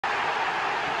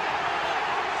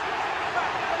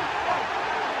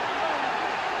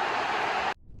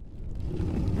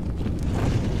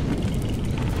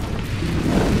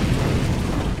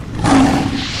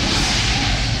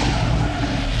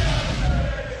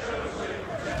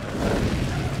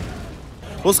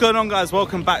What's going on, guys?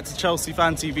 Welcome back to Chelsea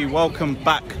Fan TV. Welcome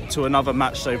back to another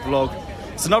Matchday vlog.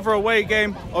 It's another away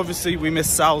game. Obviously, we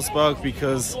missed Salzburg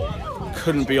because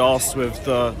couldn't be arsed with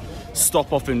the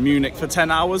stop off in Munich for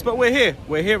 10 hours. But we're here.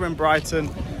 We're here in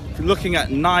Brighton, looking at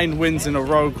 9 wins in a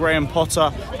row. Graham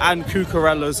Potter and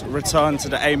Cucurella's return to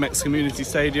the AMEX Community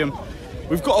Stadium.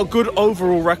 We've got a good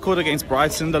overall record against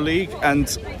Brighton in the league,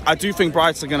 and I do think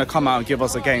Brighton are going to come out and give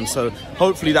us a game. So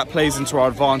hopefully that plays into our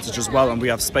advantage as well, and we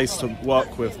have space to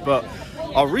work with. But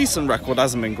our recent record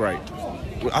hasn't been great.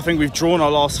 I think we've drawn our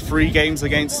last 3 games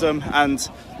against them, and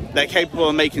they're capable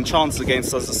of making chances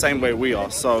against us the same way we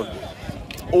are. So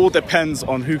all depends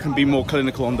on who can be more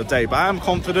clinical on the day. But I am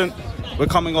confident. We're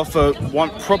coming off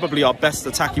probably our best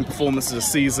attacking performance of the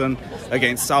season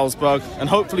against Salzburg, and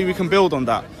hopefully we can build on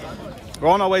that. We're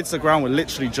on our way to the ground. We're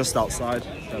literally just outside.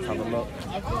 Let's have a look.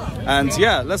 And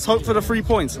yeah, let's hope for the 3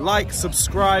 points. Like,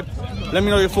 subscribe. Let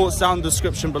me know your thoughts down in the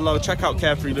description below. Check out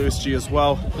Carefree Lewis G as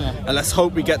well. And let's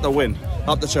hope we get the win.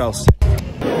 Up the Chelsea.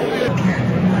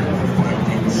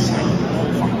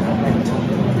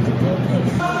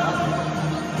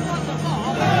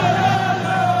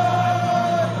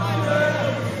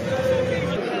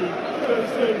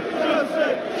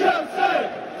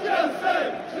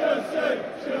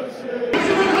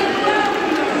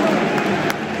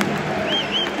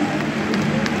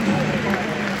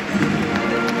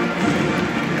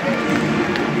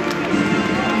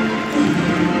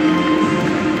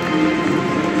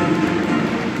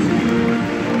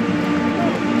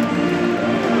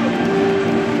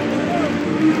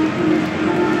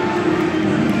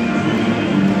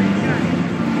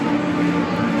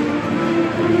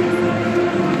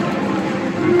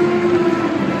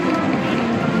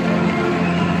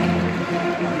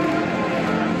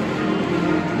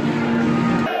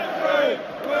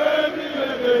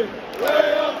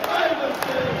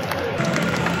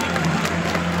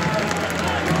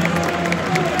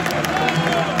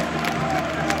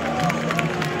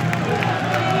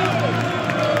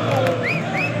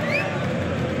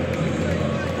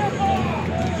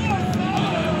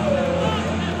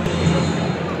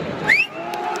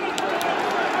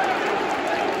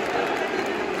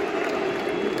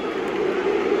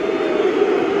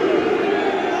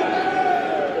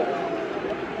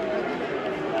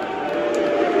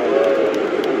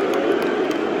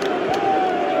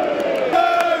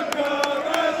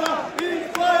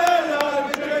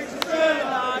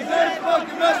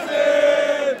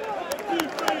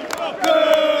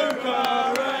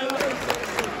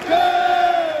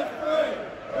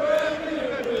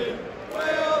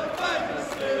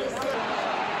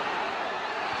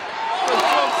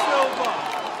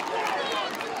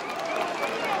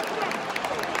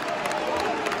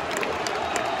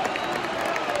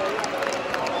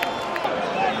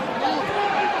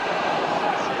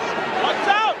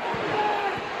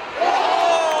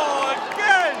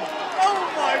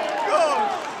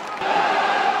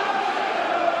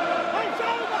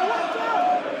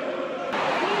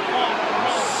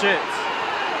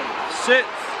 Shit.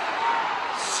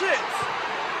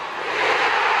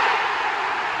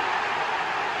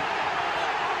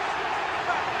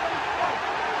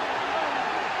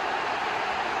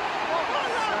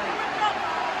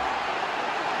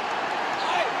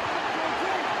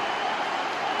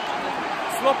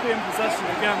 Sloppy in possession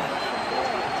again.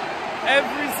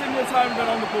 Every single time we've been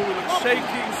on the ball, we look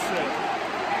shaky as shit.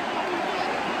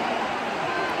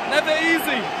 Never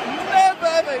easy. Never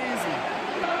ever easy.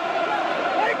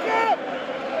 Wake up!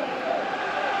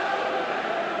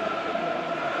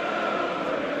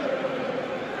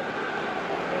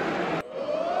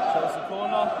 Chelsea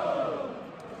corner.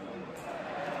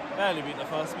 Barely beat the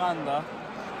first man there.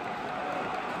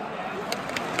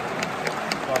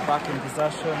 Got back in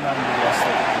possession and we lost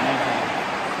it immediately.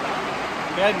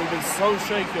 Again, we've been so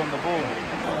shaky on the ball.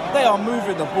 They are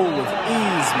moving the ball with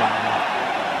ease, man.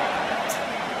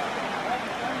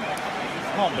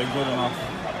 It's not been good enough.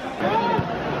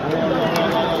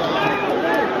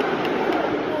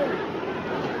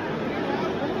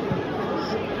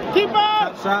 Keep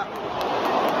up! Catch that.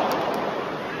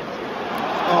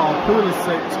 Oh,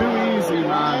 Pulisic, too easy,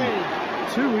 man.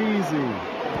 Too easy.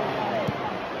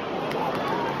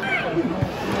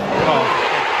 Oh.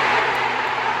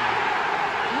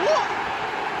 What?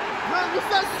 Man, was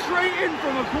that straight in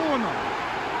from a corner?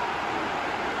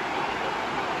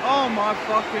 Oh my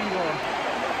fucking god.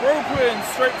 Bro put in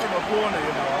straight from a corner,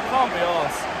 you know. I can't be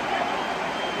arsed.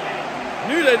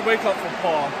 Knew they'd wake up for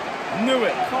par. Knew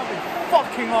it. Can't be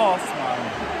fucking arsed, man.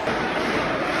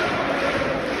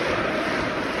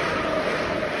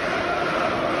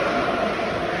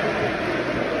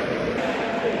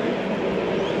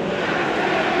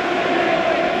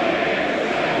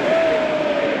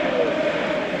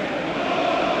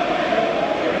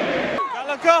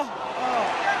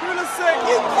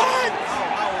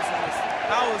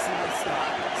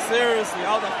 Honestly,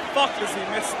 how the fuck has he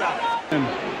missed that?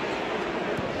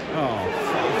 Oh,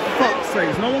 for fuck's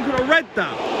sake, no one could have read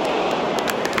that.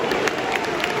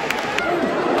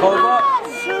 Hold up,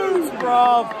 shoot,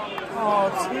 bruv. Oh,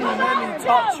 too many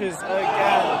touches again,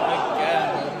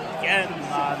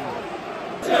 man.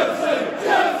 Chelsea!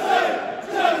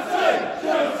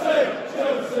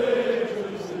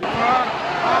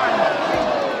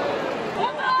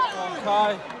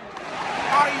 Okay.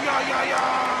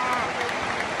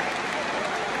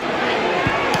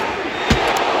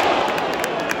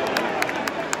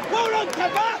 Hold on,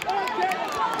 Kevin!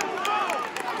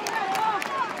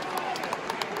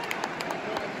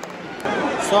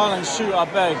 Silent shoot, I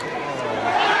beg.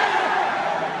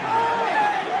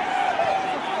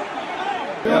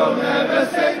 You'll never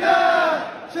sing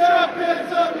that!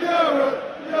 Champions of Europe!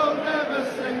 You'll never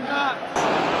sing that!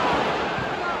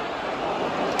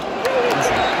 It's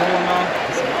a corner.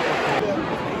 It's another corner.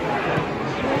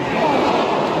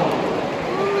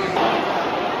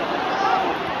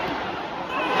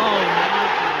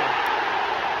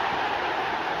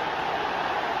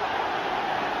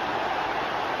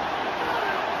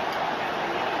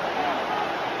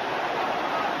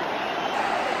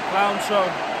 Clown show,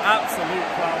 absolute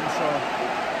clown show.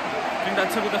 I think that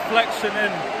took a deflection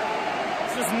in.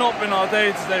 It's just not been our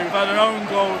day today. We've had an own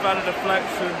goal, we've had a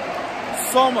deflection.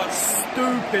 So much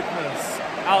stupidness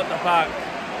out the back.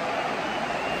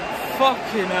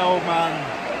 Fucking hell, man.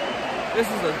 This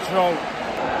is a joke.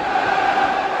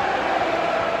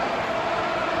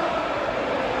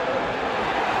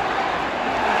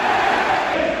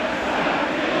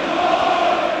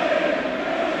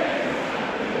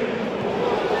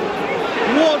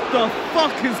 What the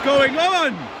fuck is going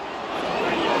on?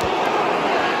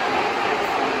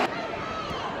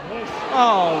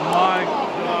 Oh my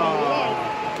god.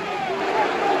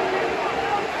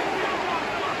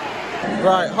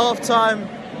 Right, half time.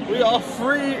 We are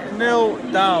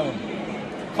 3-0 down.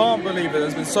 Can't believe it.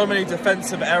 There's been so many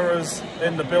defensive errors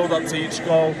in the build up to each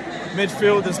goal.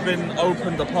 Midfield has been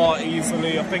opened apart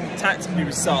easily. I think tactically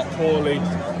we set up poorly.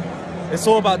 It's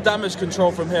all about damage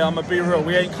control from here. I'm gonna be real,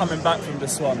 we ain't coming back from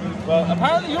this one. But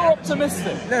apparently you're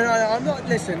optimistic. No, I'm not.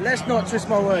 Listen, let's not twist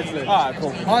my words, Luke. Alright,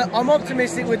 cool. I'm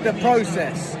optimistic with the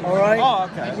process, alright? Oh,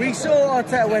 okay. We saw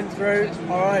Arteta went through,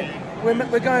 alright?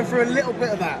 We're going through a little bit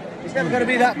of that. It's never going to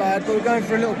be that bad, but we're going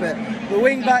through a little bit. The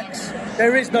wing backs,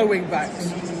 there is no wing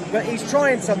backs. But he's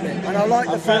trying something, and I like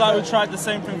the fact I feel like we tried the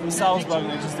same thing from Salzburg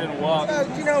and it just didn't work. Well,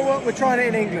 do you know what? We're trying it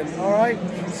in England, all right?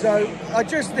 So I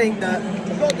just think that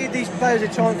we've got to give these players a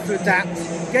chance to adapt,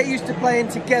 get used to playing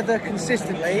together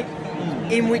consistently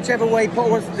in whichever way Potter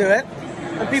wants to do it.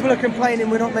 And people are complaining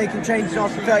we're not making changes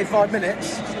after 35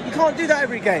 minutes. You can't do that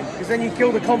every game, because then you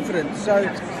kill the confidence. So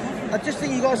I just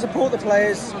think you've got to support the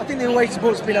players. I think the away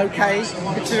support's been okay,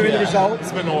 considering the result.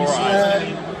 It's been all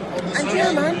right. And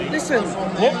yeah, man, listen.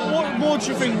 What more do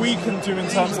you think we can do in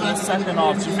terms of the second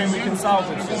half? Do you think we can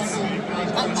salvage this?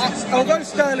 Although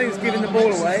Sterling's giving the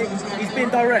ball away, he's been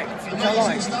direct, which I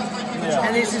like. Yeah.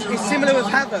 And it's similar with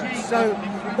Havertz. So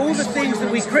all the things that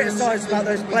we criticise about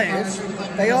those players,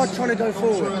 they are trying to go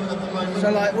forward. So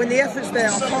like when the effort's there,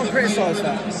 I can't criticise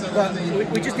that. But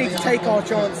we just need to take our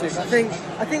chances. I think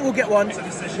we'll get one.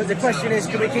 But the question is,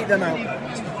 can we keep them out?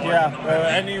 Yeah,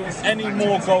 any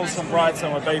more goals from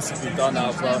Brighton, we're basically done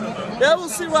out. But yeah, we'll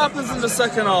see what happens in the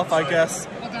second half, I guess.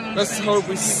 Let's hope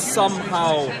we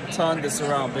somehow turn this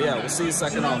around. But yeah, we'll see you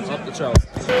second half. Up the Chelsea.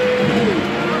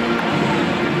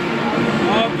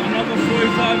 Another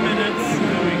 45 minutes.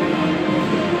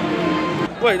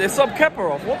 Wait, they subbed Kepa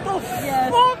off. What the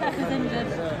fuck? Kepa's injured.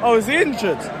 Oh, is he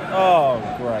injured? Oh,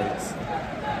 great.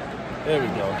 There we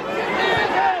go.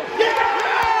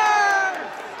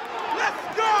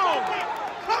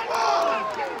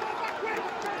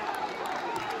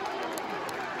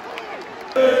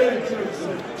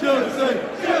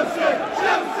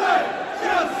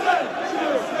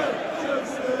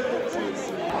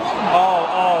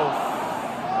 Oh.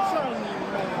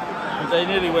 They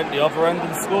nearly went the other end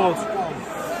and scored.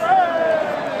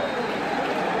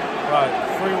 Right,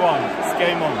 3-1. It's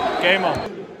game on. Game on.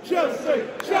 Chelsea!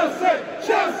 Chelsea!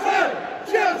 Chelsea!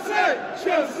 Chelsea!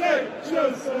 Chelsea!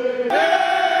 Chelsea!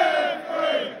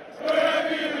 Every,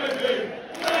 wherever you may be,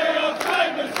 play your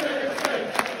kindness seriously.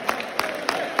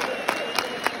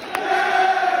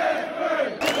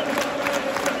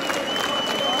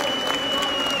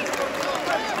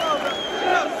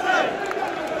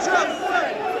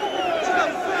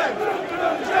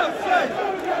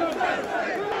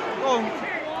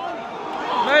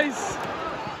 Nice.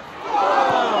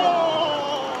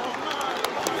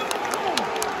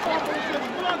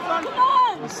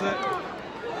 That's it.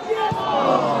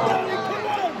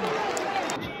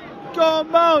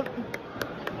 out!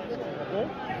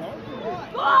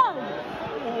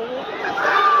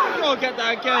 Oh, get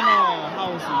that again. Oh,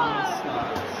 how was he missed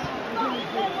that?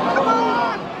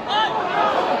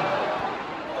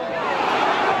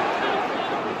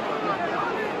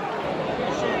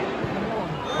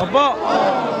 Oh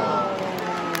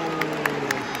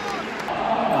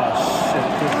shit,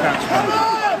 good catch, man.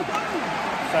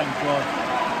 Thank God.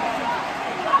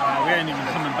 We ain't even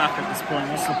coming back at this point.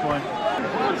 What's the point?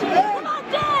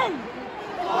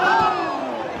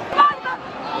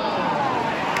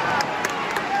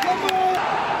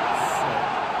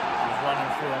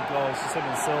 Goals, just him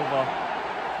and Silva.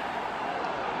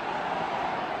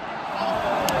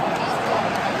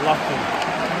 Lucky.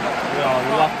 We are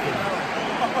lucky.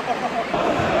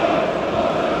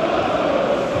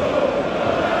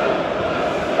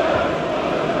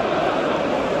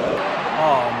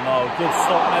 Oh no, good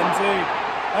stop, Mendy.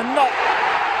 And not.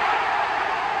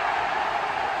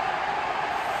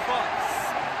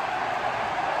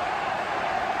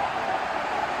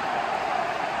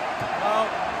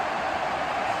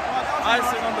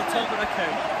 Icing on the top of the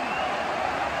cake.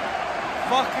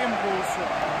 Fucking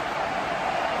bullshit.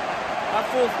 That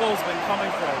fourth goal's been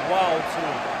coming for a while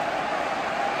too.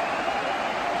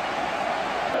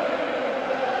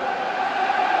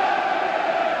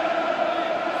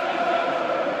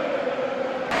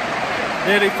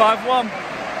 Nearly 5-1.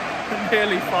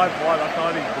 Nearly 5-1. I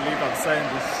can't even believe I'm saying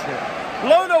this shit.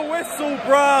 Blow the whistle,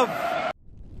 bruv!